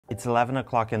It's 11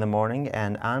 o'clock in the morning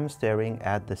and I'm staring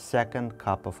at the second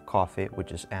cup of coffee,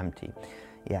 which is empty.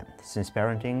 Yeah, since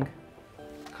parenting,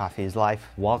 coffee is life.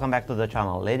 Welcome back to the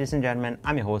channel, ladies and gentlemen.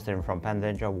 I'm your host Aaron from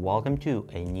Penventure. Welcome to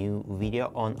a new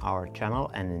video on our channel,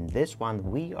 and in this one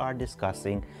we are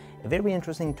discussing a very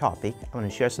interesting topic. I'm going to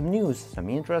share some news,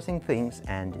 some interesting things,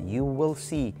 and you will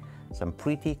see some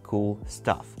pretty cool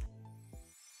stuff.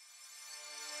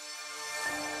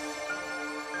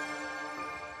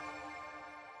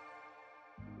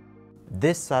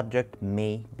 This subject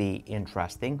may be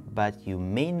interesting, but you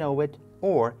may know it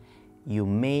or you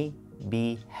may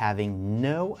be having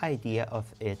no idea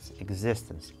of its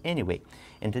existence. Anyway,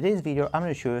 in today's video, I'm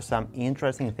going to show you some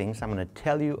interesting things. I'm going to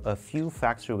tell you a few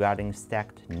facts regarding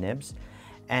stacked nibs,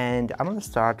 and I'm going to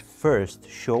start first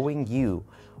showing you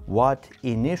what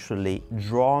initially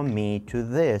drew me to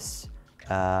this,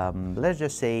 let's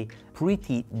just say,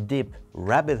 pretty deep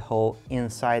rabbit hole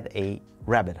inside a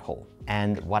rabbit hole.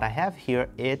 And what I have here,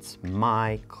 it's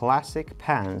my classic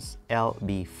pens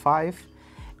LB5,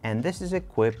 and this is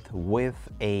equipped with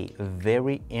a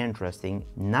very interesting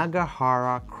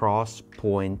Nagahara cross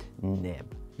point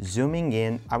nib. Zooming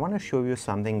in, I want to show you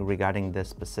something regarding this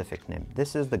specific nib.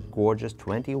 This is the gorgeous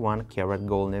 21 karat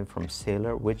gold nib from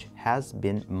Sailor, which has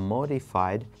been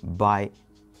modified by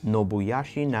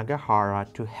Nobuyashi Nagahara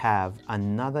to have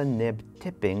another nib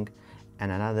tipping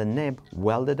and another nib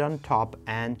welded on top,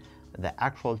 and the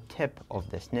actual tip of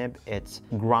this nib, it's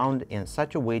ground in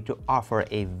such a way to offer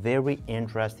a very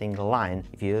interesting line.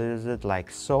 If you use it like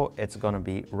so, it's going to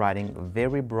be writing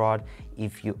very broad.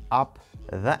 If you up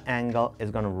the angle,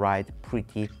 it's going to write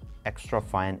pretty extra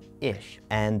fine-ish.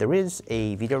 And there is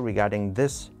a video regarding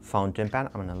this fountain pen.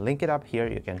 I'm going to link it up here.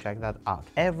 You can check that out.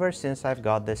 Ever since I've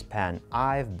got this pen,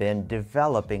 I've been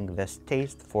developing this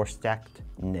taste for stacked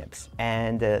nibs.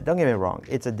 And don't get me wrong,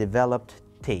 it's a developed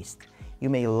taste. You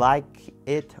may like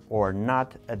it or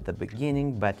not at the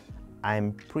beginning, but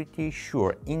I'm pretty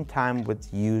sure in time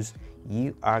with use,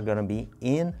 you are gonna be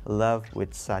in love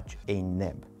with such a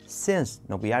nib. Since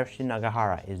Nobuyashi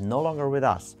Nagahara is no longer with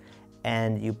us,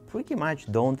 and you pretty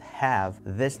much don't have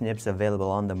these nibs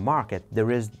available on the market, there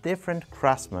is different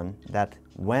craftsmen that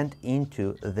went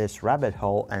into this rabbit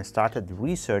hole and started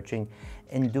researching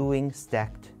and doing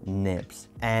stacked nibs.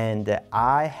 And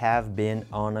I have been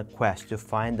on a quest to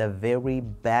find the very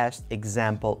best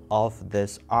example of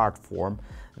this art form,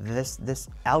 this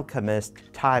alchemist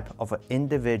type of an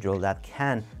individual that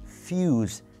can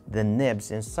fuse the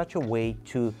nibs in such a way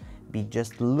to be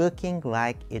just looking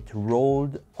like it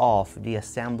rolled off the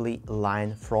assembly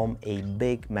line from a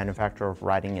big manufacturer of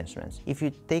writing instruments. If you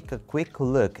take a quick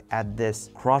look at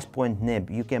this cross-point nib,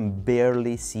 you can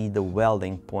barely see the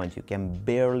welding point. You can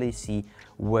barely see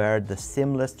where the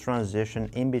seamless transition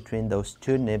in between those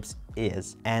two nibs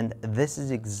is. And this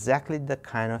is exactly the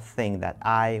kind of thing that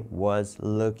I was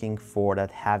looking for, that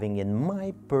having in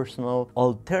my personal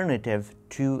alternative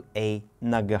to a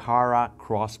Nagahara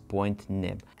cross-point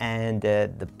nib. And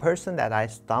the person that I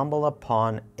stumbled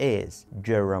upon is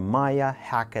Jeremiah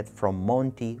Hackett from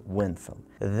Monty Winnfield.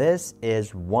 This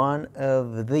is one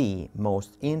of the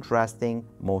most interesting,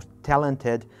 most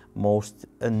talented, most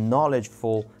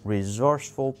knowledgeable,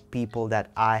 resourceful people that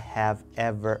I have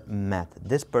ever met.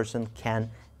 This person can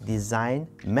design,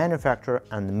 manufacture,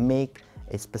 and make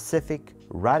a specific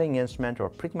writing instrument or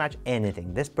pretty much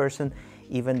anything. This person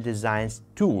even designs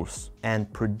tools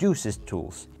and produces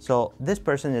tools. So this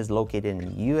person is located in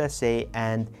the USA,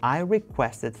 and I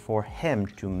requested for him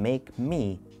to make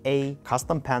me a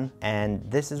custom pen, and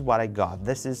this is what I got.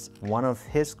 This is one of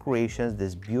his creations,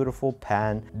 this beautiful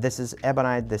pen. This is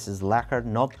ebonite, this is lacquer,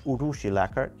 not urushi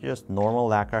lacquer, just normal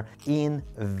lacquer in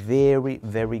very,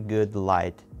 very good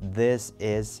light. This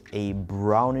is a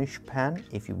brownish pen,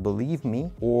 if you believe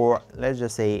me, or let's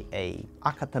just say a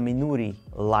Akataminuri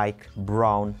like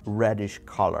brown reddish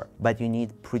color, but you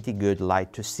need pretty good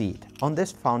light to see it. On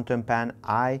this fountain pen,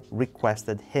 I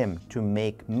requested him to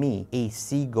make me a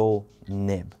seagull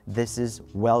nib. This is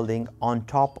welding on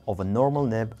top of a normal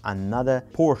nib, another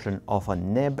portion of a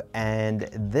nib, and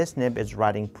this nib is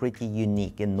writing pretty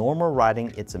unique. In normal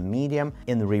writing, it's a medium.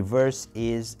 In the reverse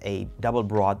is a double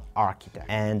broad architect,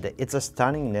 and it's a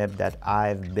stunning nib that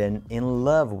I've been in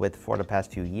love with for the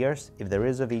past few years. If there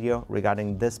is a video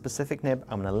regarding this specific nib,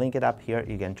 I'm gonna link it up here.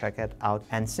 You can check it out.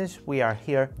 And since we are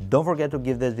here, don't forget to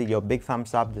give this video a big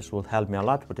thumbs up. This will help me a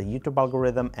lot with the YouTube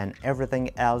algorithm and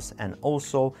everything else. And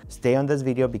also stay on this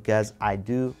video because I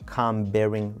do come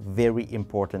bearing very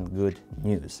important good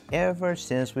news. Ever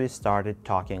since we started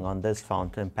talking on this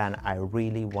fountain pen, I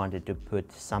really wanted to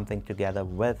put something together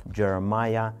with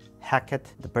Jeremiah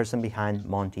Hackett, the person behind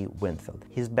Monty Monty Winnfield.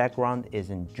 His background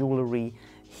is in jewelry.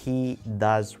 He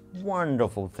does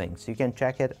wonderful things. You can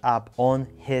check it up on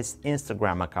his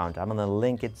Instagram account. I'm gonna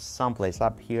link it someplace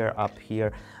up here.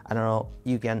 I don't know.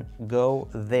 You can go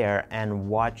there and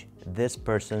watch this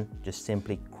person just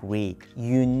simply create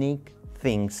unique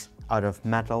things out of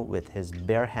metal with his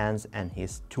bare hands and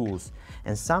his tools.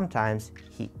 And sometimes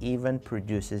he even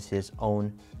produces his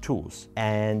own tools.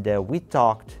 And we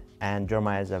talked, and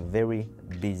Jeremiah is a very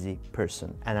busy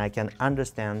person, and I can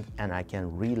understand and I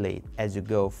can relate. As you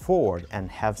go forward and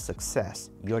have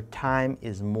success, your time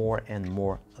is more and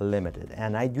more limited,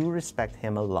 and I do respect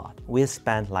him a lot. We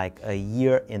spent like a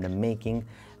year in the making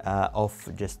of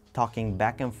just talking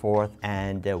back and forth,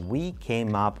 and we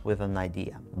came up with an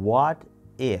idea. What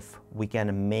if we can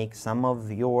make some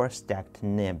of your stacked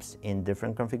nibs in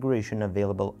different configuration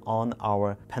available on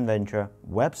our penventure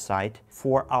website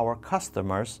for our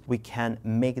customers? We can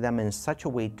make them in such a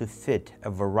way to fit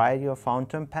a variety of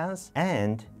fountain pens,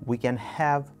 and we can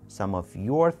have some of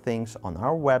your things on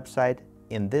our website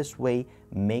in this way,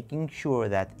 making sure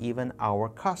that even our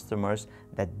customers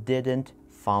that didn't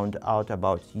found out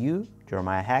about you,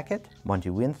 Jeremiah Hackett, Monty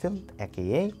Winnfield,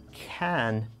 aka,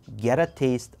 can get a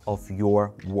taste of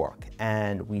your work.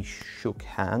 And we shook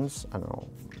hands, I don't know,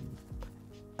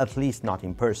 at least not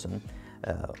in person,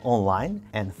 online.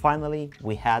 And finally,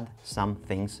 we had some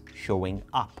things showing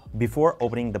up. Before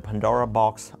opening the Pandora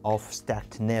box of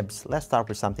stacked nibs, let's start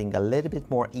with something a little bit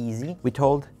more easy. We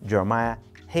told Jeremiah,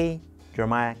 hey,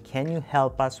 Jeremiah, can you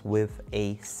help us with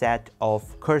a set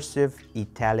of cursive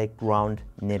italic ground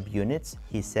nib units?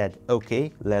 He said,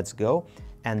 okay, let's go.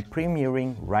 And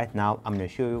premiering right now, I'm going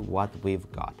to show you what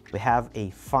we've got. We have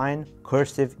a fine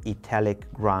cursive italic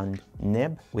ground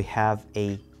nib. We have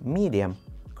a medium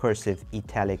cursive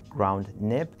italic ground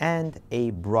nib and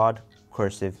a broad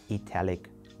cursive italic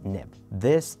nib.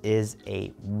 This is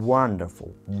a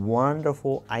wonderful,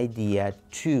 wonderful idea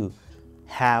to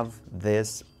have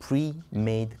this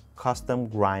pre-made custom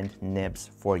grind nibs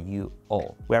for you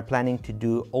all. We are planning to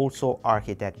do also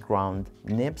architect ground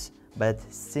nibs, but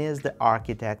since the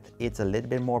architect, it's a little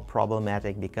bit more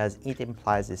problematic because it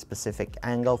implies a specific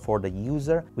angle for the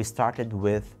user. We started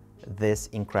with this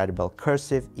incredible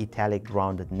cursive italic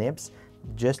grounded nibs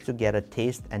just to get a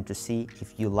taste and to see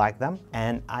if you like them.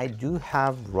 And I do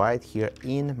have right here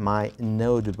in my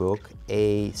notebook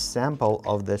a sample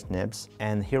of this nibs,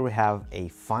 and here we have a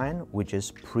fine, which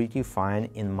is pretty fine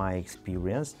in my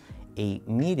experience, a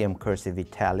medium cursive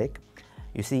italic.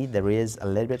 You see there is a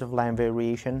little bit of line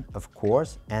variation, of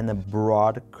course, and a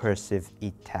broad cursive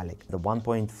italic. The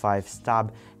 1.5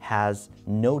 stub has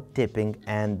no tipping,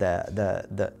 and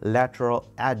the lateral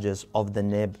edges of the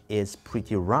nib is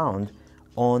pretty round.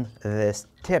 On this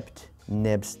tipped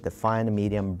nibs, the fine,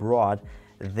 medium, broad,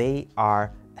 they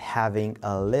are having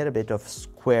a little bit of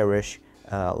squarish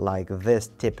like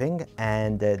this tipping,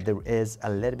 and there is a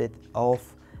little bit of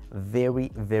very,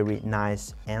 very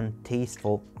nice and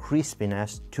tasteful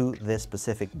crispiness to this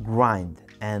specific grind.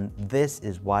 And this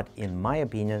is what, in my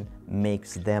opinion,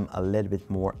 makes them a little bit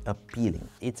more appealing.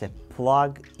 It's a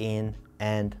plug-in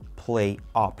and play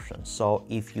option. So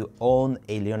if you own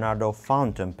a Leonardo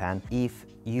fountain pen, if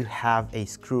you have a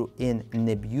screw-in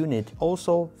nib unit,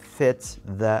 also fits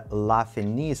the La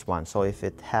Fenice one. So if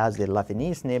it has a La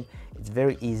Fenice nib, it's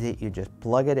very easy. You just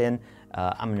plug it in.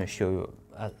 I'm going to show you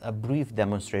a brief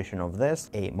demonstration of this.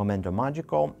 A Momento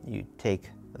Magico, you take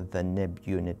the nib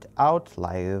unit out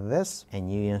like this,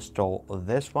 and you install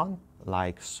this one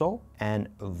like so, and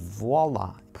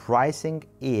voila, pricing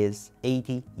is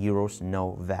 80 euros,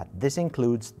 no VAT. This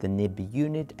includes the nib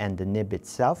unit and the nib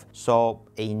itself. So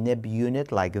a nib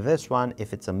unit like this one,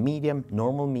 if it's a medium,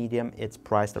 normal medium, it's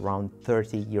priced around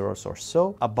 30 euros or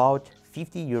so. About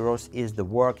 50 euros is the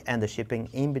work and the shipping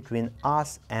in between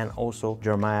us and also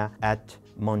Jeremiah at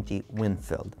Monty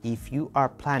Winnfield. If you are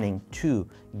planning to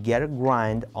get a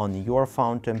grind on your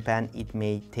fountain pen, it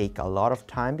may take a lot of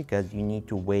time because you need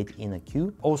to wait in a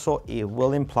queue. Also, it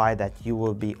will imply that you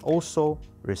will be also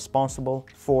responsible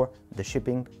for the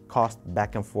shipping cost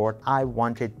back and forth. I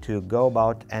wanted to go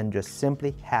about and just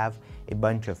simply have a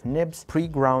bunch of nibs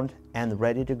pre-ground and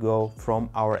ready to go from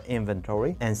our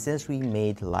inventory. And since we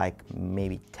made like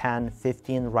maybe 10,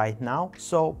 15 right now,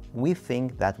 so we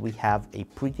think that we have a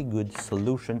pretty good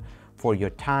solution for your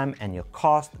time and your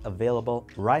cost available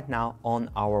right now on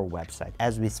our website.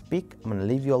 As we speak, I'm gonna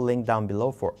leave you a link down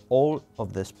below for all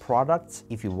of these products.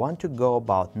 If you want to go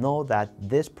about, know that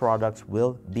these products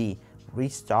will be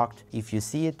restocked. If you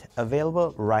see it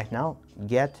available right now,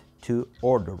 get to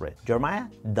order it. Jeremiah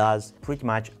does pretty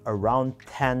much around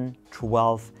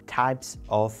 10-12 types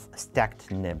of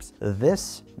stacked nibs.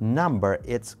 This number,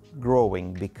 it's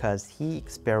growing because he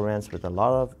experienced with a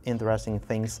lot of interesting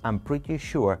things. I'm pretty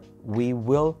sure we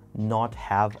will not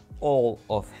have all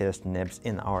of his nibs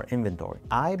in our inventory.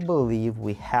 I believe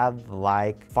we had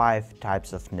like 5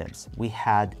 types of nibs. We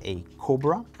had a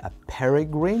cobra, a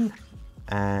peregrine,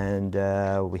 and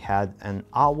we had an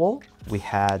owl, we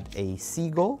had a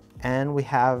seagull, and we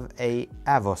have a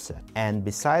avocet. And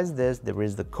besides this, there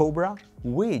is the cobra,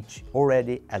 which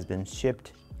already has been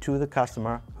shipped to the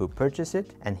customer who purchased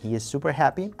it, and he is super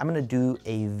happy. I'm gonna do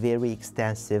a very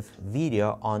extensive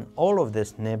video on all of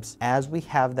these nibs as we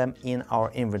have them in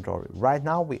our inventory. Right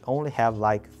now we only have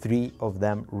like 3 of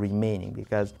them remaining,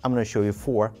 because I'm gonna show you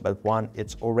 4, but 1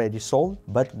 it's already sold.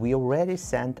 But we already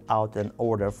sent out an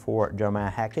order for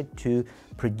Jeremiah Hackett to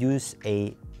produce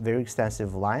a very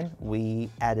extensive line. We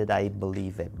added, I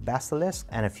believe, a basilisk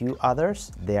and a few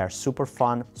others. They are super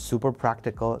fun, super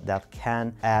practical, that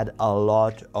can add a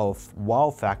lot of wow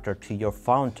factor to your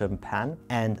fountain pen.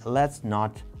 And let's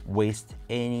not waste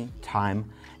any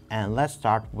time, and let's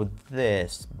start with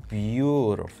this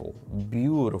beautiful,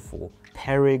 beautiful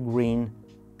peregrine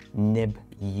nib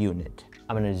unit.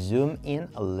 I'm gonna zoom in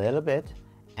a little bit,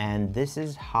 and this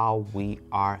is how we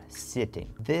are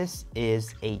sitting. This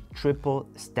is a triple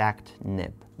stacked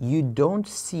nib. You don't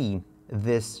see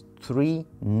this 3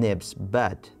 nibs,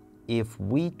 but if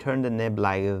we turn the nib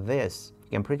like this, you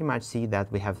can pretty much see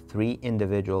that we have 3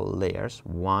 individual layers,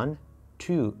 1,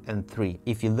 2, and 3.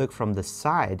 If you look from the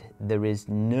side, there is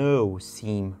no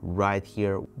seam right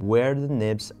here where the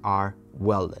nibs are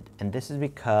welded. And this is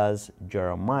because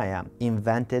Jeremiah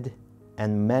invented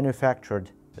and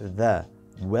manufactured the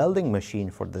welding machine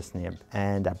for this nib,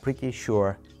 and I'm pretty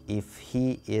sure if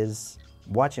he is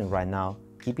watching right now,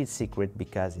 keep it secret,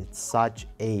 because it's such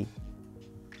a...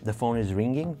 The phone is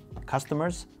ringing.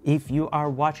 Customers, if you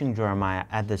are watching Jeremiah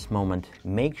at this moment,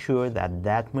 make sure that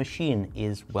that machine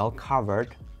is well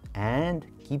covered and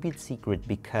keep it secret,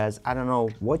 because I don't know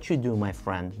what you do, my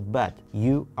friend, but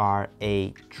you are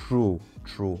a true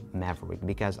maverick,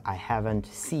 because I haven't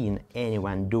seen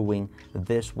anyone doing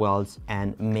this welds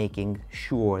and making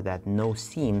sure that no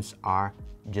seams are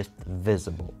just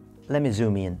visible. Let me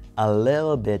zoom in a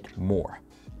little bit more.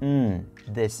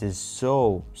 This is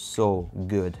so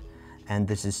good, and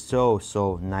this is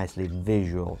so nicely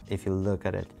visual if you look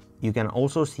at it. You can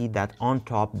also see that on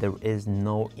top there is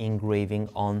no engraving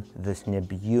on this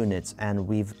nib units, and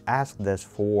we've asked this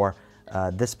for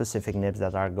the specific nibs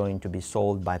that are going to be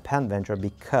sold by Penventure,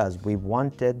 because we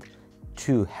wanted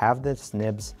to have these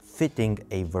nibs fitting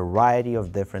a variety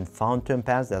of different fountain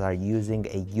pens that are using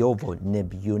a Jowo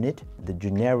nib unit, the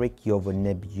generic Jowo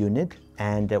nib unit,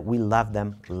 and we love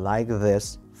them like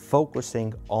this,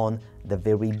 focusing on the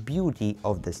very beauty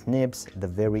of these nibs, the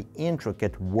very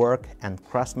intricate work and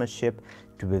craftsmanship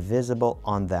to be visible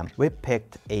on them. We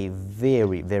picked a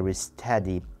very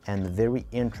steady and very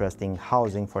interesting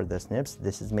housing for this nibs.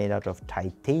 This is made out of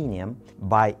titanium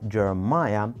by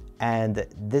Jeremiah, and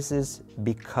this is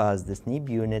because these nib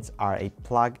units are a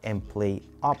plug and play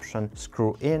option,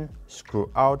 screw in,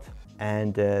 screw out,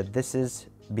 and this is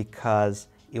because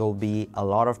it will be a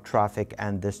lot of traffic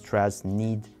and these threads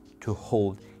need to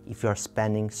hold. If you're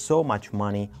spending so much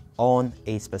money on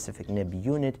a specific nib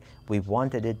unit, we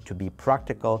wanted it to be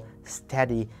practical,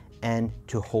 steady, and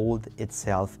to hold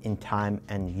itself in time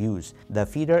and use. The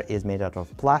feeder is made out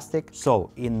of plastic,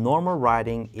 so in normal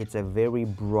writing it's a very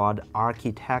broad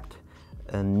architect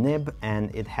nib,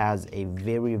 and it has a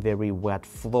very wet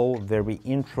flow, very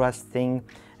interesting,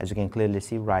 as you can clearly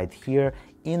see right here.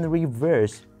 In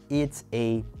reverse, it's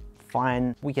a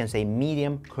fine, we can say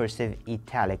medium cursive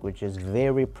italic, which is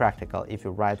very practical if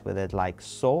you write with it like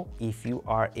so. If you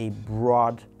are a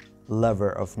broad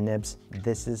lover of nibs,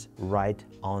 this is right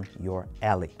on your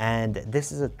alley. And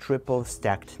this is a triple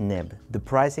stacked nib. The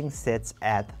pricing sits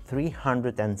at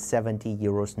 370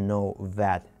 euros, no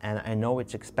VAT. And I know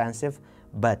it's expensive,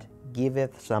 but give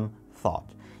it some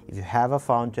thought. If you have a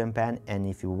fountain pen and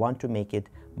if you want to make it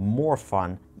more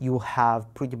fun, you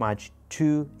have pretty much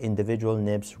 2 individual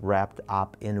nibs wrapped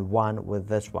up in one with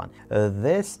this one.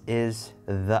 This is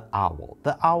the owl.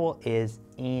 The owl is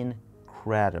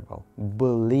incredible.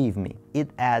 Believe me, it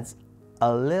adds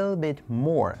a little bit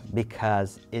more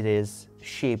because it is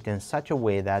shaped in such a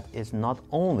way that it's not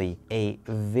only a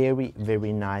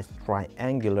very nice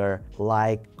triangular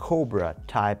like cobra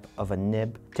type of a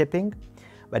nib tipping,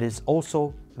 but it's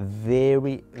also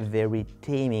very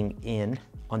taming in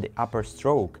on the upper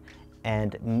stroke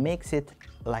and makes it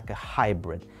like a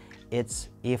hybrid. It's,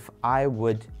 if I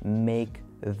would make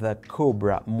the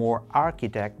Cobra more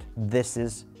architect, this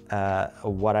is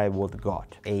what I would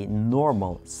got. A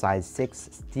normal size 6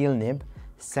 steel nib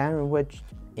sandwiched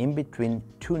in between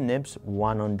two nibs,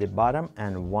 one on the bottom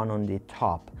and one on the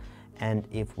top. And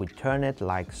if we turn it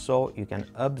like so, you can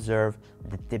observe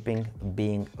the tipping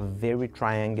being very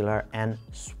triangular and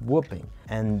swooping.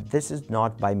 And this is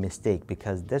not by mistake,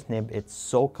 because this nib, it's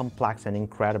so complex and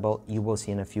incredible, you will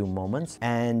see in a few moments.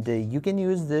 And you can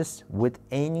use this with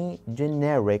any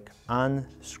generic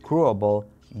unscrewable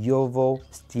JoWo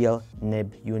steel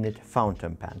nib unit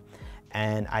fountain pen.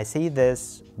 And I say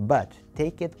this, but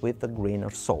take it with a grain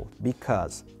of salt,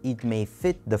 because it may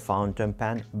fit the fountain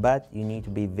pen, but you need to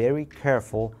be very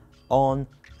careful on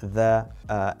the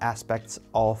aspects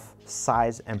of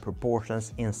size and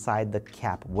proportions inside the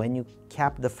cap. When you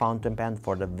cap the fountain pen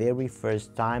for the very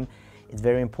first time, it's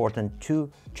very important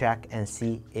to check and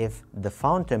see if the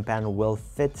fountain pen will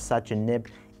fit such a nib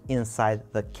inside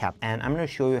the cap. And I'm going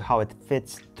to show you how it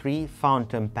fits 3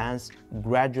 fountain pens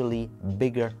gradually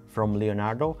bigger from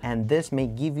Leonardo, and this may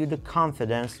give you the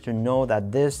confidence to know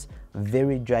that this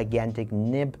very gigantic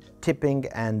nib tipping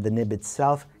and the nib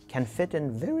itself can fit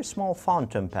in very small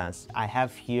fountain pens. I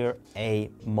have here a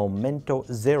Momento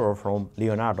Zero from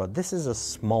Leonardo. This is a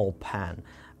small pen,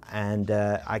 and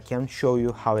I can show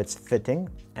you how it's fitting.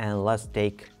 And let's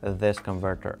take this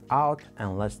converter out,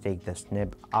 and let's take this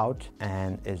nib out,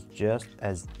 and it's just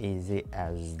as easy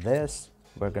as this.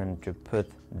 We're going to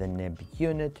put the nib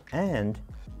unit, and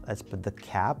let's put the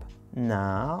cap.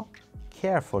 Now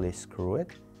carefully screw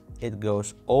it. It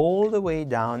goes all the way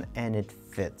down and it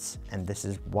fits, and this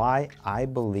is why I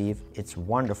believe it's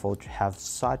wonderful to have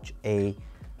such a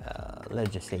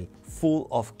let's just say full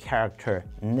of character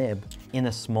nib in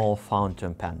a small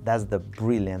fountain pen. That's the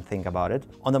brilliant thing about it.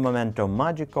 On the Momento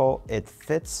Magico, it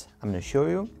fits. I'm going to show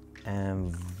you,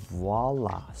 and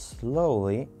voila,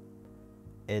 slowly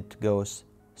it goes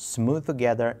smooth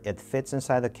together, it fits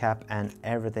inside the cap, and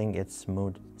everything is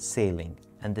smooth sailing.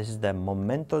 And this is the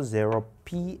Momento Zero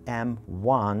PM1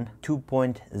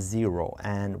 2.0,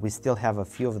 and we still have a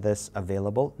few of this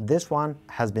available. This one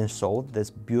has been sold, this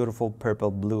beautiful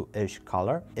purple bluish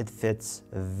color. It fits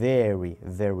very,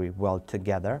 very well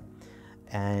together,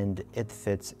 and it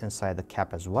fits inside the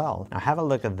cap as well. Now have a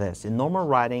look at this. In normal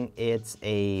writing, it's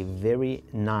a very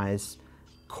nice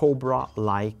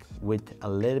Cobra-like with a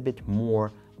little bit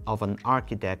more of an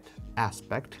architect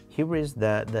aspect. Here is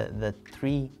the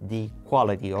 3D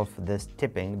quality of this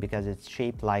tipping, because it's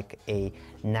shaped like a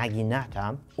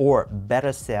naginata, or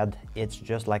better said, it's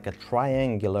just like a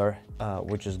triangular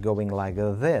which is going like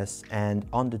this, and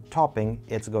on the topping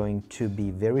it's going to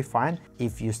be very fine.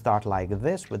 If you start like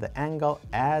this with the angle,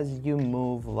 as you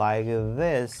move like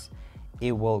this,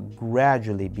 it will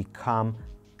gradually become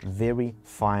very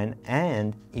fine,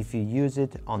 and if you use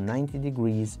it on 90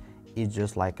 degrees, it's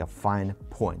just like a fine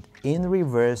point. In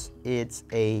reverse, it's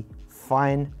a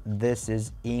fine. This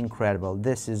is incredible.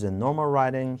 This is a normal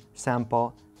writing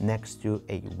sample next to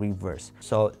a reverse.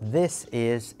 So this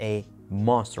is a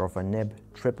monster of a nib,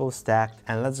 triple stacked.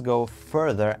 And let's go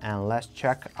further and let's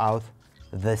check out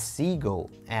the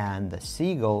Seagull. And the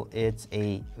Seagull, it's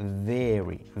a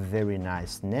very, very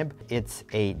nice nib. It's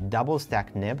a double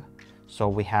stack nib. So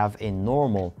we have a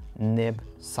normal nib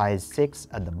size 6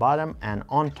 at the bottom, and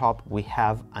on top we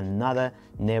have another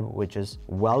nib which is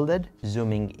welded.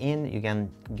 Zooming in, you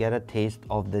can get a taste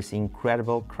of this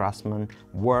incredible craftsman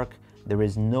work. There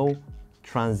is no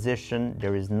transition,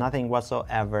 there is nothing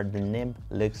whatsoever. The nib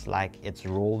looks like it's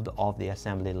rolled off the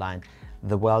assembly line.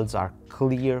 The welds are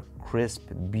clear,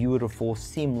 crisp, beautiful,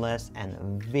 seamless,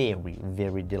 and very,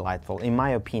 very delightful, in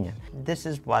my opinion. This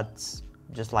is what's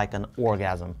just like an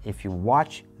orgasm. If you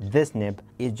watch this nib,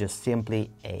 it's just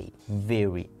simply a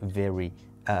very, very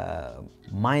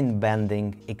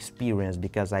mind-bending experience,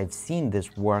 because I've seen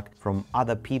this work from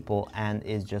other people and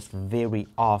it's just very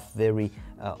off, very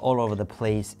all over the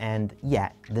place. And yeah,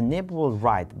 the nib will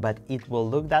write, but it will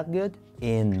look that good?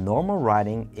 In normal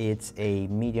writing, it's a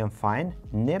medium fine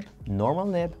nib, normal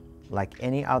nib, like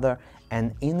any other,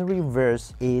 and in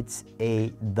reverse, it's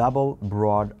a double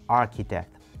broad architect.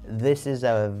 This is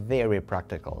a very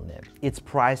practical nib. It's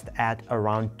priced at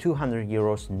around 200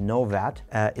 euros, no VAT.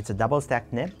 It's a double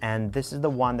stack nib, and this is the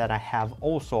one that I have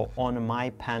also on my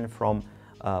pen from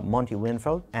Monty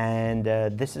Winnfield. And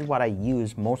this is what I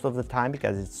use most of the time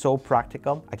because it's so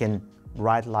practical. I can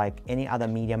write like any other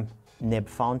medium nib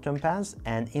fountain pens,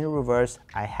 and in reverse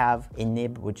I have a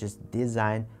nib which is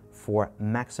designed for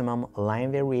maximum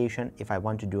line variation if I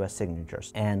want to do a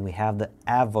signatures. And we have the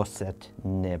Avocet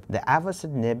nib. The Avocet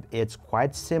nib, it's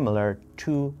quite similar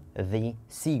to the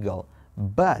Seagull,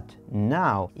 but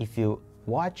now if you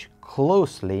watch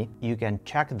closely, you can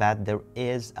check that there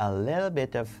is a little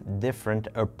bit of different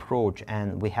approach,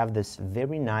 and we have this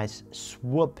very nice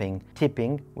swooping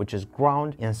tipping, which is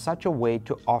ground in such a way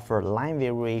to offer line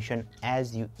variation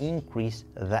as you increase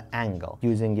the angle.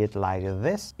 Using it like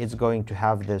this, it's going to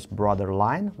have this broader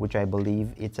line, which I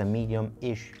believe it's a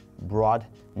medium-ish broad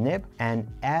nib, and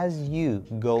as you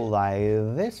go like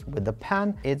this with the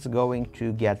pen, it's going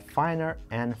to get finer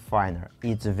and finer.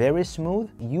 It's very smooth.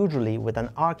 Usually with an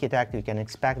architect you can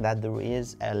expect that there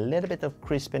is a little bit of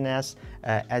crispiness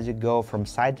as you go from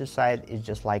side to side. It's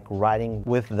just like writing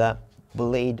with the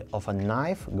blade of a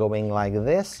knife going like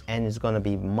this, and it's going to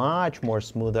be much more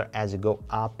smoother as you go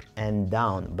up and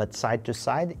down, but side to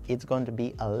side it's going to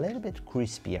be a little bit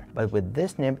crispier. But with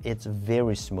this nib it's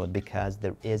very smooth because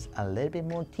there is a little bit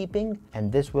more tipping, and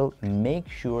this will make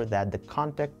sure that the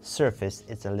contact surface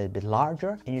is a little bit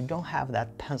larger and you don't have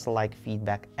that pencil-like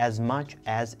feedback as much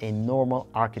as a normal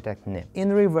architect nib.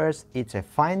 In reverse, it's a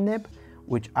fine nib,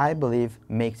 which I believe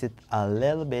makes it a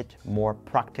little bit more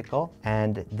practical,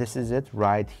 and this is it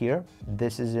right here.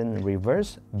 This is in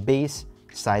reverse, base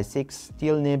size 6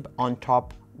 steel nib. On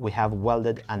top we have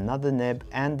welded another nib,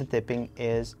 and the tipping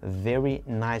is very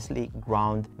nicely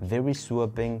ground, very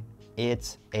swooping.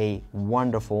 It's a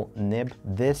wonderful nib.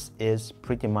 This is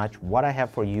pretty much what I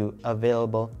have for you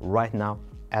available right now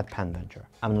at penventure.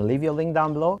 I'm gonna leave you a link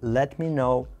down below. Let me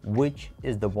know which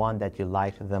is the one that you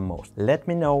like the most. Let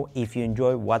me know if you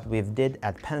enjoy what we've did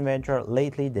at penventure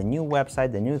lately, the new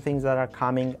website, the new things that are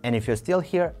coming. And if you're still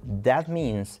here, that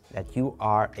means that you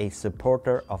are a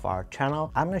supporter of our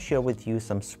channel. I'm gonna share with you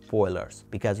some spoilers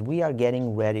because we are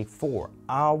getting ready for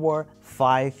our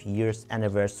 5 years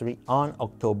anniversary on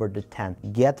October the 10th.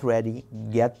 Get ready,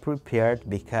 get prepared,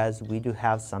 because we do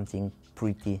have something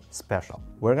pretty special.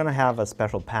 We're gonna have a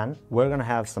special pen, we're gonna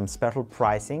have some special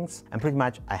pricings, and pretty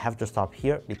much I have to stop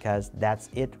here because that's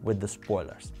it with the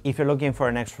spoilers. If you're looking for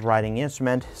an extra writing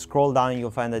instrument, scroll down,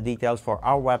 you'll find the details for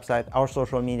our website, our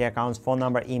social media accounts, phone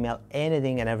number, email,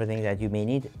 anything and everything that you may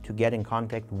need to get in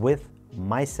contact with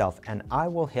myself, and I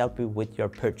will help you with your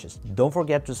purchase. Don't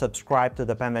forget to subscribe to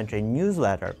the penventure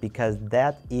newsletter, because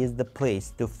that is the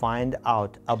place to find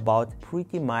out about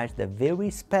pretty much the very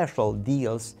special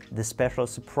deals, the special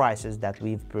surprises that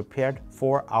we've prepared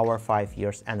for our 5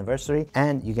 years anniversary.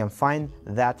 And you can find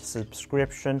that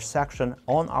subscription section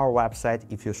on our website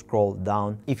if you scroll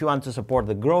down. If you want to support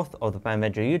the growth of the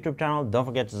penventure YouTube channel, don't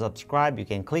forget to subscribe. You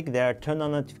can click there, turn the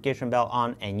notification bell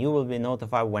on, and you will be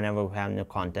notified whenever we have new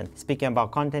content. Speaking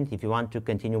about content, if you want to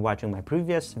continue watching my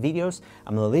previous videos,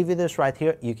 I'm going to leave you this right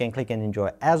here. You can click and enjoy.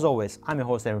 As always, I'm your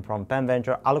host, Aaron from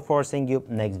penventure. I look forward to seeing you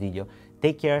next video.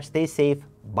 Take care, stay safe,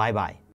 bye bye.